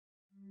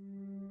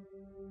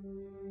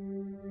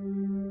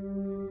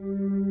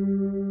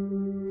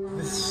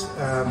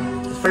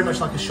It's very much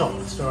like a shop,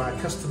 so our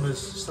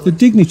customers... The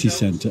Dignity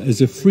Centre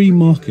is a free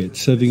market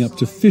serving up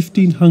to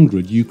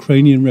 1,500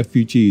 Ukrainian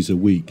refugees a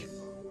week.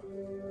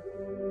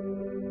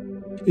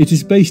 It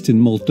is based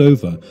in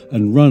Moldova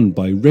and run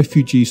by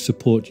Refugees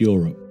Support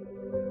Europe.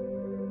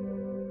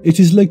 It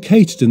is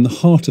located in the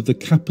heart of the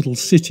capital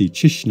city,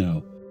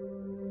 Chisinau.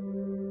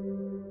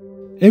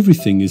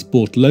 Everything is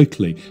bought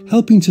locally,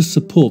 helping to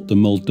support the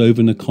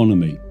Moldovan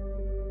economy.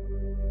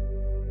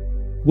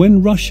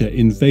 When Russia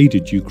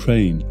invaded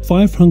Ukraine,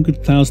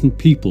 500,000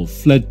 people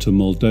fled to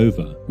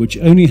Moldova, which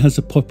only has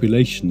a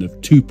population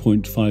of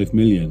 2.5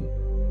 million.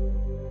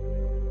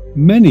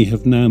 Many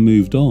have now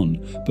moved on,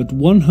 but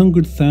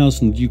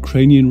 100,000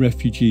 Ukrainian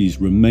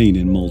refugees remain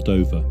in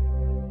Moldova.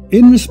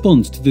 In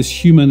response to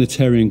this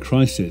humanitarian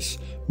crisis,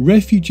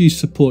 Refugees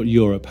Support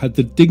Europe had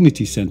the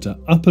Dignity Centre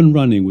up and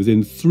running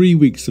within 3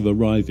 weeks of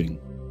arriving.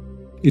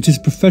 It is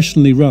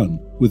professionally run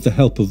with the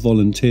help of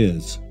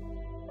volunteers.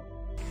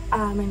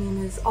 My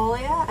name is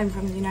Alia. I'm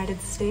from the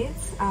United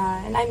States,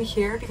 and I'm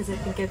here because I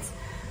think it's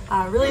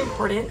really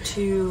important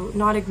to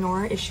not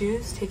ignore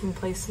issues taking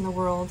place in the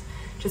world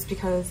just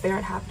because they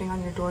aren't happening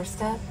on your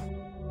doorstep.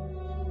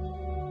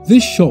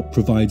 This shop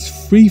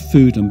provides free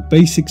food and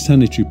basic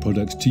sanitary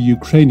products to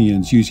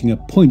Ukrainians using a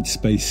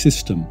points-based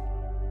system.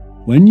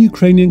 When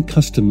Ukrainian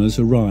customers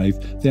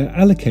arrive, they are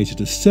allocated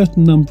a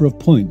certain number of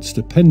points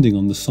depending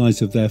on the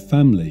size of their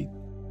family.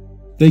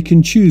 They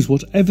can choose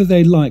whatever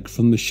they like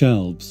from the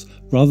shelves,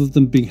 rather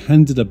than being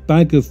handed a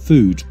bag of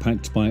food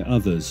packed by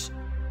others.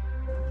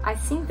 I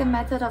think the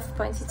method of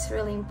points is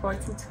really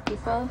important to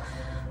people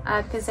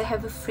because they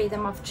have a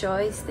freedom of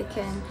choice. They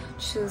can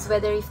choose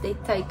whether if they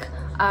take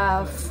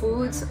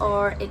food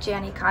or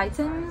hygienic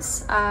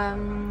items,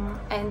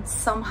 and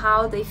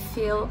somehow they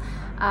feel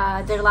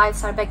their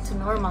lives are back to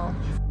normal.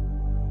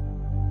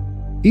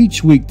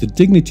 Each week the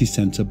Dignity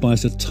Centre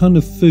buys a ton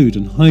of food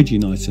and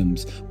hygiene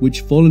items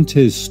which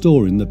volunteers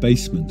store in the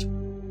basement.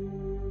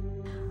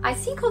 I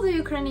think all the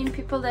Ukrainian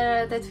people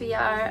that we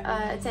are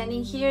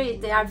attending here,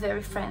 they are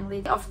very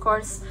friendly. Of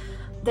course,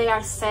 they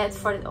are sad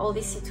for all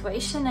this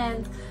situation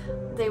and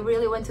they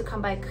really want to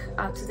come back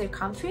to their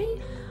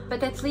country.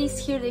 But at least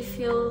here they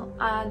feel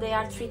they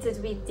are treated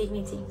with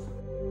dignity.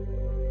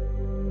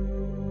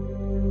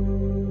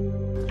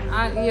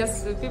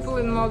 Yes, the people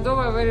in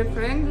Moldova are very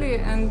friendly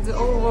and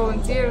all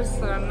volunteers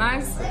are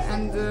nice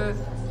and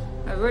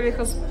very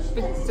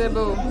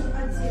hospitable.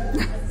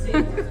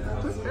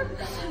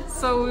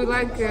 So we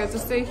like to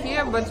stay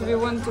here, but we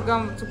want to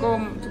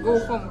go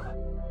home.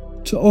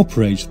 To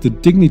operate, the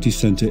Dignity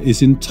Centre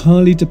is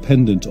entirely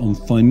dependent on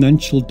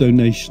financial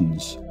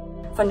donations.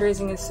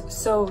 Fundraising is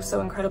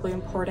so incredibly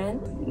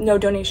important. No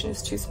donation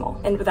is too small,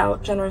 and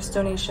without generous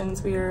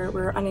donations,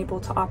 we're unable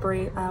to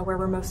operate where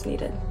we're most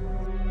needed.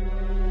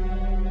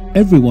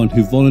 Everyone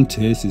who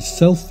volunteers is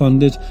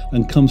self-funded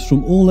and comes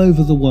from all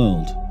over the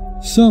world.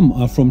 Some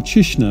are from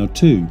Chisinau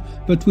too,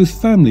 but with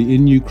family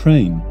in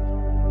Ukraine.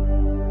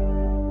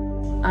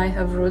 I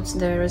have roots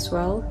there as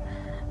well,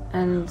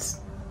 and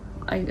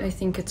I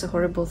think it's a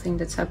horrible thing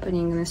that's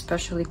happening, and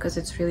especially because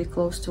it's really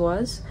close to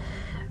us.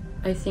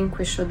 I think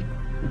we should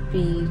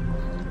be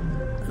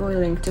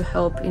willing to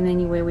help in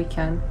any way we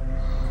can,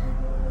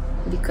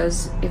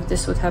 because if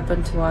this would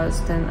happen to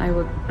us, then I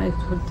would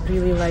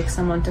really like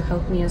someone to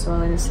help me as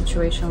well in a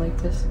situation like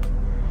this.